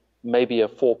 3, maybe a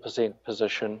 4%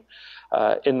 position.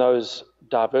 In those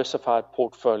diversified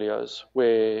portfolios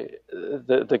where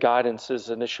the guidance is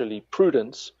initially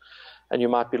prudence, and you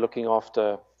might be looking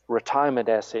after retirement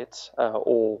assets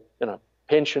or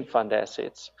pension fund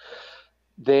assets,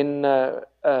 then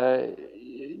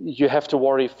you have to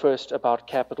worry first about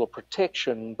capital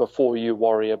protection before you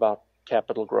worry about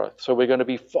capital growth. So we're going to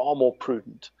be far more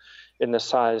prudent in the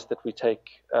size that we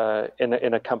take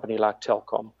in a company like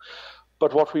Telkom.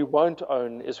 But what we won't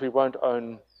own is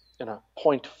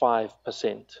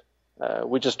 0.5%.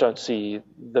 We just don't see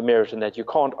the merit in that. You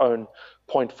can't own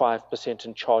 0.5%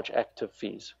 and charge active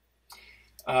fees.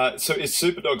 So is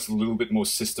SuperDogs a little bit more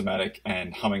systematic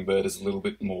and Hummingbird is a little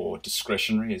bit more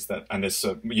discretionary? Is that, and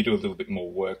you do a little bit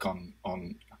more work on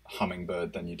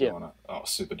Hummingbird than you do on a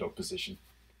SuperDog position?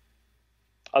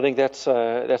 I think that's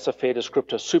a fair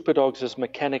descriptor. SuperDogs is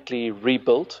mechanically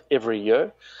rebuilt every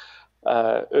year.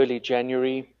 Early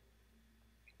January,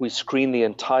 we screen the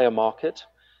entire market.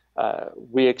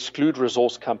 We exclude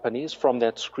resource companies from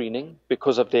that screening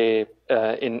because of their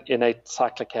innate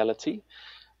cyclicality.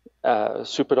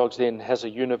 SuperDogs then has a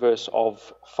universe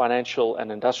of financial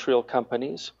and industrial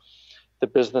companies. The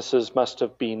businesses must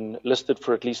have been listed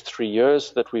for at least 3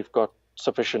 years, that we've got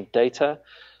sufficient data.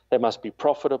 They must be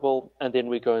profitable, and then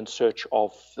we go in search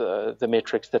of the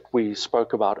metrics that we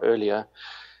spoke about earlier.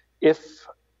 If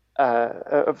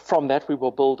from that we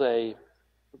will build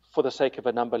for the sake of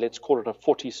a number, let's call it a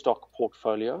 40-stock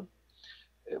portfolio.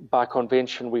 By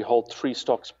convention, we hold 3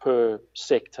 stocks per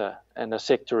sector, and a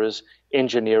sector is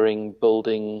engineering,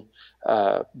 building,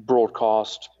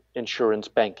 broadcast, insurance,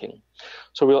 banking.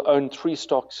 So we'll own 3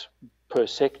 stocks per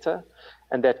sector,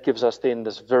 and that gives us then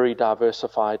this very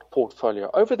diversified portfolio.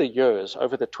 Over the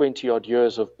 20-odd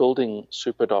years of building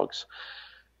SuperDogs,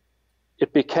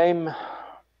 it became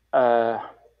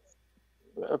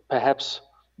perhaps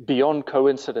beyond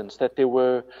coincidence that there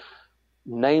were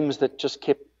names that just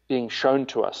kept being shown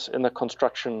to us in the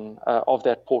construction of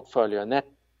that portfolio. And that,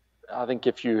 I think,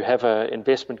 if you have an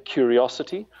investment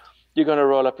curiosity, you're going to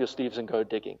roll up your sleeves and go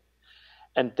digging.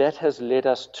 And that has led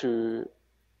us to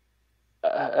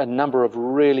a number of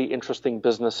really interesting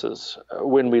businesses.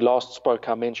 When we last spoke,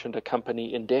 I mentioned a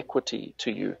company, Indequity,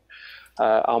 to you.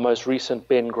 Our most recent,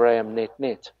 Ben Graham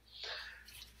NetNet.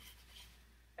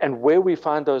 And where we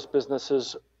find those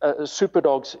businesses,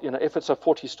 SuperDogs, if it's a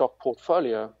 40-stock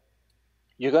portfolio,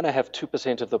 you're going to have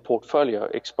 2% of the portfolio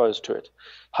exposed to it.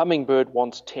 Hummingbird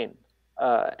wants 10.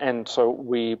 And so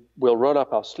we'll roll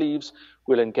up our sleeves,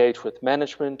 we'll engage with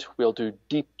management, we'll do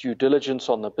deep due diligence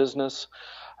on the business,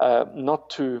 not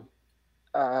to,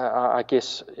 I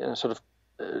guess, sort of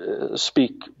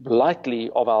speak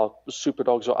lightly of our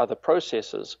SuperDogs or other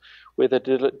processes where the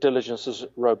diligence is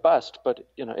robust. But,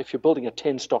 if you're building a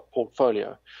 10-stock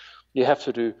portfolio, you have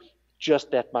to do just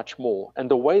that much more. And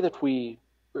the way that we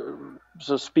sort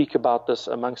of speak about this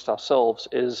amongst ourselves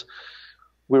is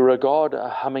we regard a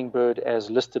Hummingbird as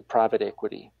listed private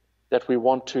equity, that we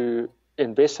want to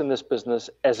invest in this business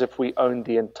as if we own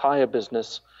the entire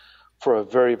business for a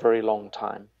very, very long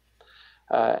time.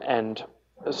 And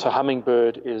so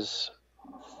Hummingbird is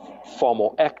far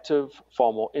more active,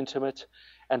 far more intimate,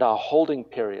 and our holding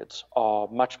periods are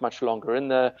much, much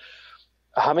longer.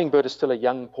 Hummingbird is still a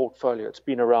young portfolio. It's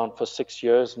been around for 6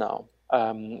 years now.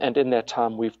 And in that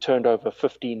time, we've turned over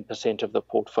 15% of the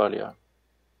portfolio.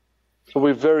 So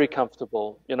we're very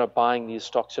comfortable, buying these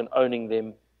stocks and owning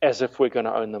them as if we're going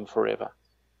to own them forever.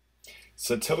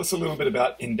 So tell us a little bit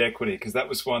about Indequity, because that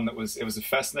was one it was a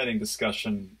fascinating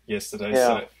discussion yesterday. Yeah.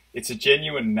 So it's a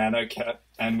genuine nano cap,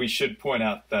 and we should point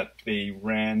out that the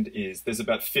rand there's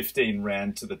about 15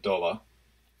 rand to the dollar.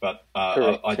 But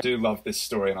I do love this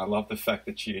story, and I love the fact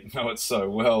that you know it so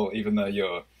well, even though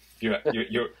you're You're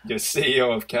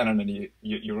CEO of Canon, and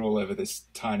you're all over this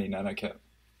tiny nanocap.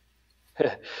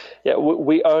 Yeah,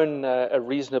 we own a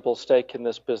reasonable stake in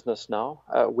this business now.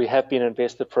 We have been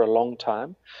invested for a long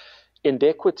time.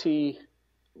 Indequity,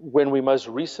 when we most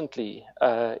recently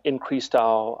increased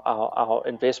our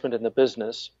investment in the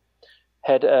business,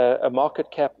 had a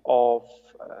market cap of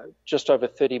just over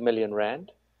 30 million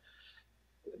rand.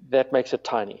 That makes it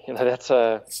tiny. That's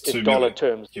in dollar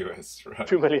terms. US, right?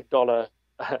 $2 million.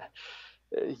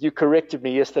 You corrected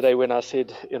me yesterday when I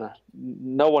said,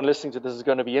 no one listening to this is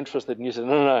going to be interested. And you said,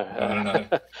 no.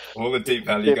 All the deep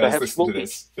value guys listen to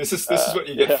this. This is what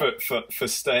you get for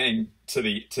staying to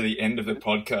the end of the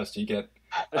podcast. You get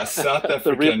a South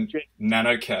African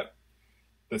nanocap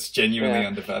that's genuinely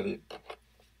undervalued.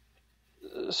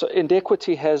 So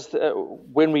Indequity has,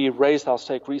 when we raised our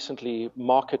stake recently,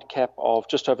 market cap of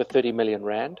just over 30 million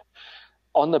rand.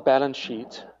 On the balance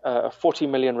sheet, 40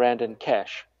 million rand in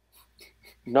cash.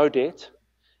 No debt,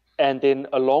 and then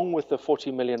along with the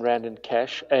 40 million rand in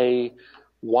cash, a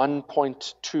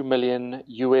 $1.2 million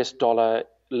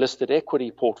listed equity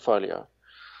portfolio.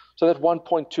 So that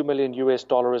 $1.2 million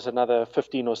is another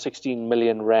 15 or 16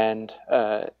 million rand.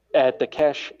 Add the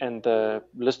cash and the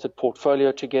listed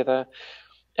portfolio together,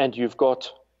 and you've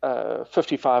got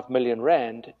 55 million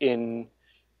rand in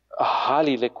a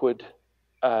highly liquid,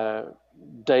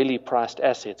 daily priced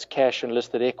assets, cash and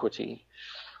listed equity.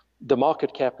 The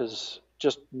market cap is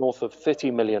just north of 30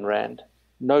 million rand,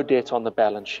 no debt on the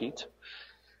balance sheet.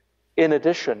 In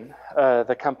addition,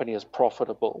 the company is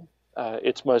profitable.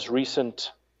 Its most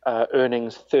recent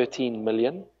earnings, 13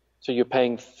 million. So you're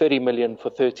paying 30 million for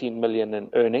 13 million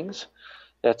in earnings.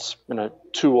 That's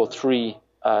 2 or 3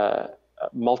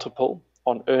 multiple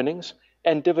on earnings,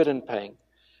 and dividend paying.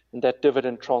 And that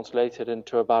dividend translated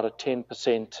into about a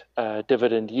 10%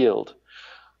 dividend yield.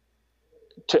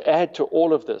 To add to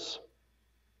all of this,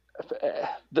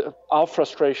 our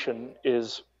frustration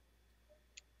is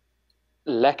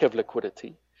lack of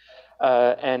liquidity,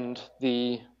 and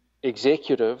the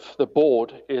executive, the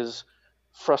board, is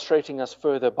frustrating us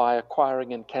further by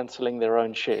acquiring and cancelling their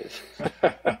own shares.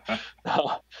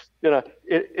 Now,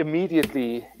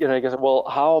 immediately, you goes, well,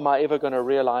 how am I ever going to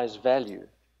realize value?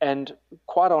 And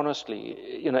quite honestly,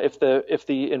 if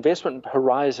the investment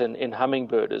horizon in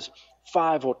Hummingbird is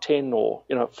 5 or 10 or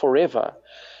forever,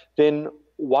 then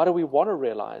why do we want to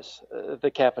realize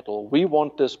the capital? We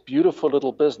want this beautiful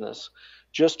little business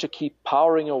just to keep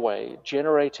powering away,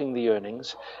 generating the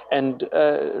earnings, and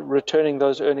returning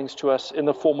those earnings to us in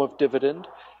the form of dividend.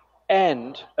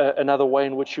 And another way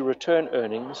in which you return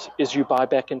earnings is you buy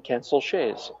back and cancel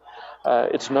shares.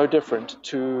 It's no different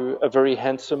to a very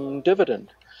handsome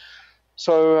dividend.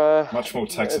 So much more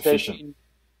tax efficient.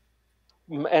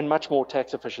 And much more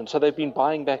tax efficient. So they've been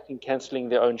buying back and cancelling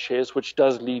their own shares, which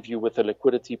does leave you with a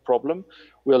liquidity problem.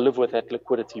 We'll live with that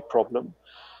liquidity problem.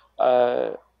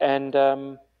 And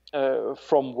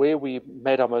from where we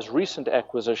made our most recent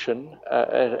acquisition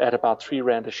at about 3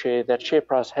 Rand a share, that share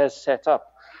price has set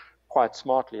up quite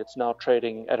smartly. It's now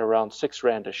trading at around 6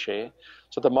 Rand a share.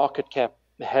 So the market cap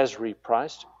has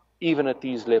repriced. Even at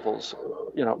these levels,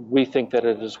 we think that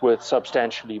it is worth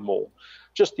substantially more.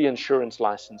 Just the insurance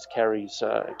license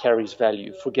carries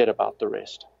value. Forget about the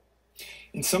rest.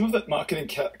 In some of that marketing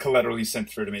collateral you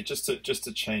sent through to me, just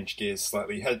to change gears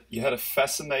slightly, you had a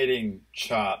fascinating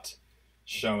chart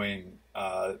showing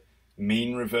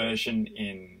mean reversion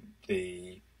in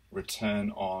the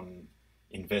return on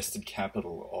invested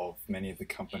capital of many of the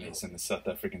companies in the South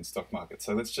African stock market.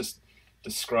 So let's just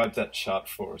describe that chart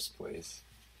for us, please.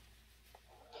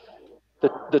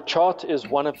 The chart is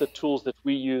one of the tools that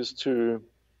we use to,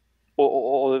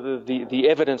 or the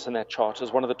evidence in that chart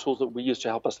is one of the tools that we use to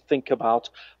help us think about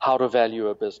how to value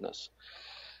a business.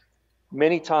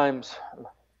 Many times,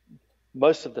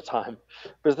 most of the time,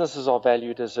 businesses are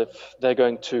valued as if they're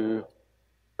going to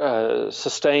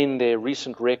sustain their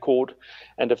recent record,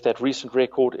 and if that recent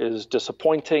record is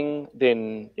disappointing,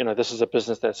 then this is a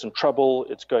business that's in trouble,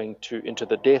 it's going into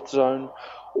the death zone.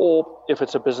 Or if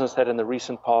it's a business that in the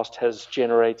recent past has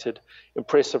generated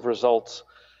impressive results,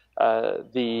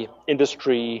 the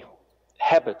industry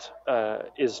habit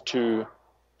is to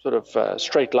sort of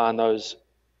straight line those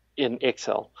in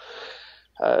Excel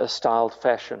styled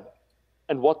fashion.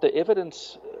 And what the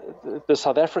evidence, the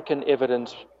South African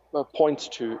evidence points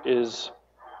to is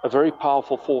a very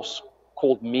powerful force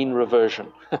called mean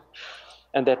reversion.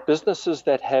 And that businesses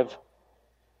that have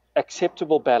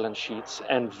acceptable balance sheets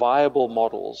and viable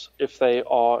models, if they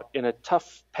are in a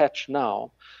tough patch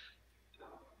now,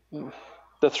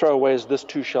 the throwaway is this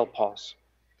too shall pass.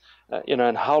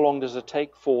 And how long does it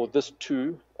take for this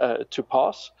too to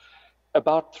pass?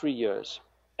 about 3 years,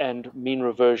 and mean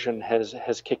reversion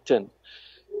has kicked in.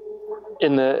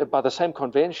 By the same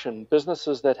convention,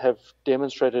 businesses that have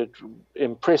demonstrated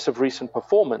impressive recent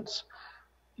performance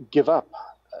give up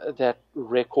that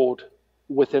record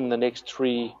within the next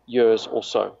 3 years or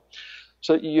so.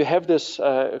 So you have this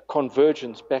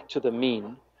convergence back to the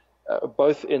mean,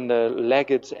 both in the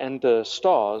laggards and the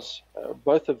stars,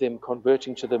 both of them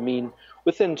converting to the mean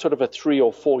within sort of a 3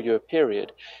 or 4 year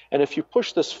period. And if you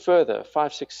push this further,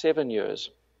 5, 6, 7 years,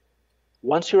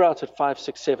 once you're out at 5,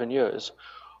 6, 7 years,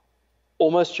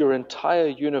 almost your entire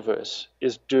universe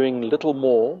is doing little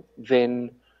more than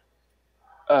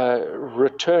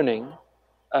returning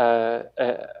a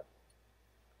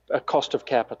cost of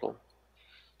capital.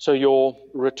 So your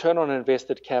return on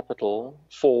invested capital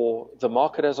for the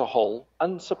market as a whole,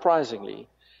 unsurprisingly,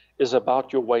 is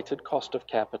about your weighted cost of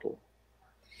capital.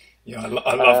 Yeah,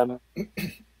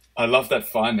 I love that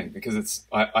finding, because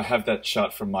I have that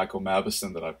chart from Michael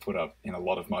Mauboussin that I put up in a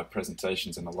lot of my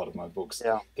presentations and a lot of my books,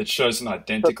 that shows an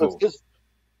identical.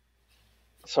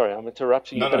 Sorry, I'm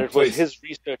interrupting you, No, but no, it please. was his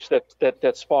research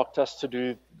that sparked us to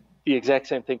do the exact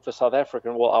same thing for South Africa.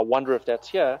 And well, I wonder if that's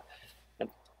here.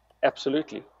 And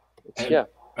absolutely, it's here.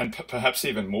 And perhaps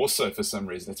even more so for some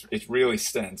reason. It really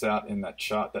stands out in that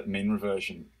chart that mean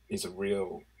reversion is a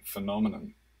real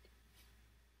phenomenon.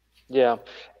 Yeah.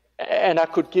 And I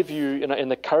could give you, in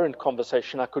the current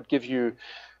conversation, I could give you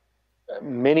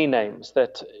many names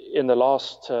that in the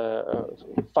last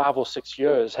 5 or 6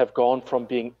 years have gone from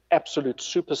being absolute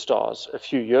superstars a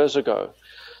few years ago.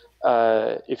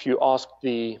 If you ask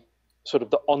the sort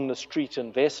of the on-the-street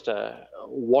investor,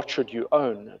 what should you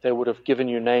own, they would have given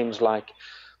you names like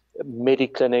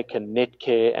Mediclinic and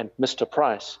Netcare and Mr.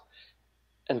 Price.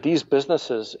 And these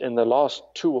businesses in the last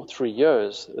 2 or 3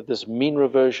 years, this mean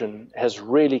reversion has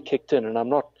really kicked in. And I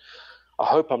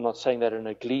hope I'm not saying that in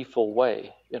a gleeful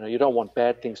way. You don't want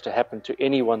bad things to happen to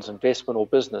anyone's investment or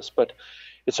business, but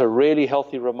it's a really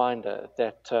healthy reminder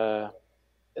that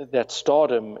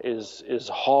stardom is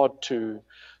hard to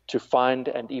find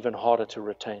and even harder to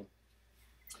retain.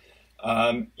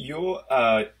 You're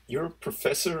a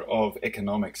professor of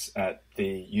economics at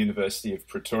the University of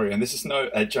Pretoria, and this is no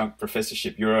adjunct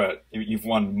professorship. You've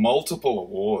won multiple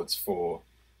awards for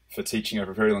teaching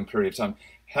over a very long period of time.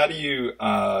 How do you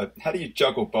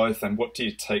juggle both, and what do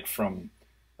you take from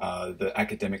the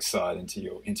academic side into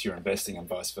your investing, and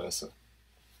vice versa?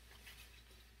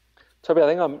 Toby, I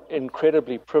think I'm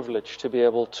incredibly privileged to be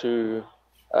able to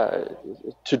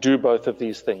do both of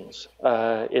these things.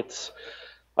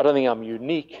 I don't think I'm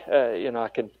unique. I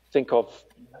can think of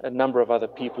a number of other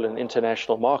people in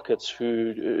international markets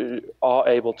who are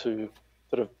able to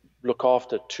sort of look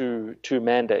after two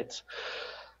mandates.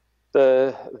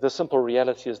 The simple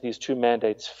reality is these two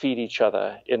mandates feed each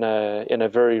other in a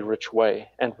very rich way.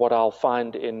 And what I'll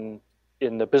find in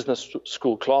the business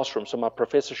school classroom, so my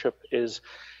professorship is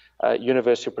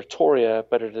University of Pretoria,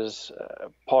 but it is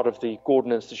part of the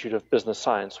Gordon Institute of Business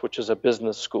Science, which is a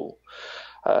business school.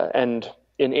 And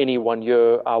in any 1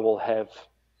 year, I will have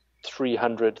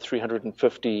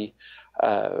 350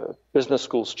 business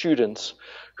school students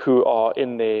who are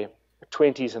in their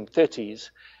 20s and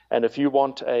 30s. And if you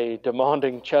want a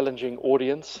demanding, challenging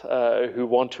audience who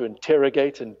want to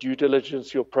interrogate and due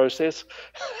diligence your process,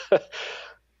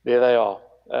 there they are.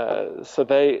 So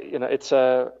it's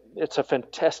a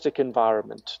fantastic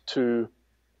environment to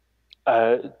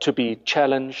be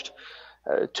challenged,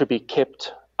 to be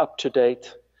kept up to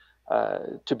date,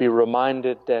 to be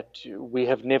reminded that we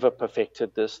have never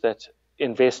perfected this, that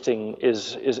investing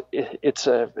it's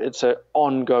an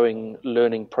ongoing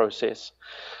learning process.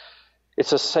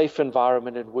 It's a safe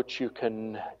environment in which you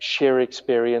can share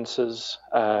experiences,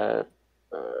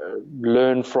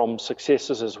 learn from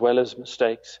successes as well as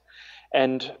mistakes,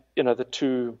 and the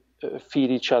two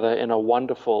feed each other in a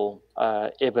wonderful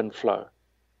ebb and flow.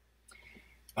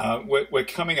 We're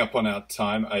coming up on our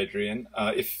time, Adrian.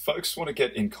 If folks want to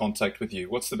get in contact with you,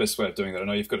 what's the best way of doing that? I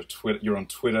know you've got a Twitter. You're on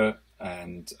Twitter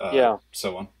and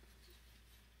so on.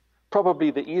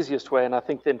 Probably the easiest way, and I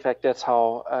think in fact that's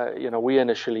how we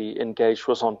initially engaged,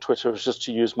 was on Twitter. It was just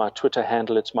to use my Twitter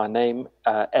handle. It's my name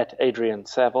at Adrian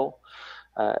Saville,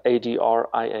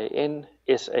 ADrian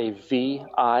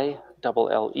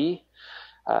Saville.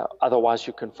 Otherwise,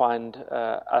 you can find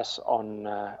us on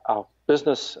our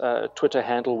business Twitter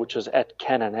handle, which is at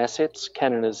Cannon Assets.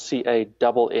 Cannon is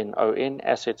Cannon,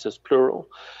 assets is plural.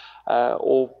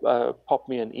 Or pop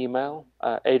me an email,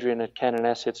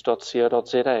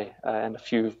 adrian@cannonassets.co.za. And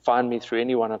if you find me through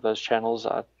any one of those channels,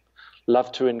 I'd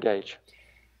love to engage.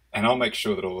 And I'll make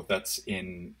sure that all of that's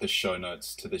in the show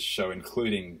notes to this show,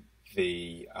 including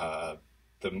the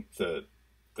the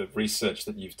research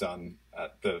that you've done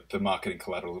at the marketing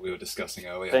collateral that we were discussing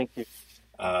earlier. Thank you.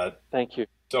 Thank you.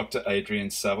 Dr. Adrian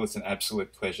Saville, it's an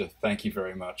absolute pleasure. Thank you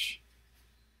very much.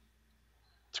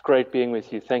 It's great being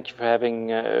with you. Thank you for having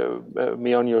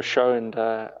me on your show, and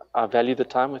I value the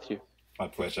time with you. My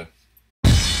pleasure.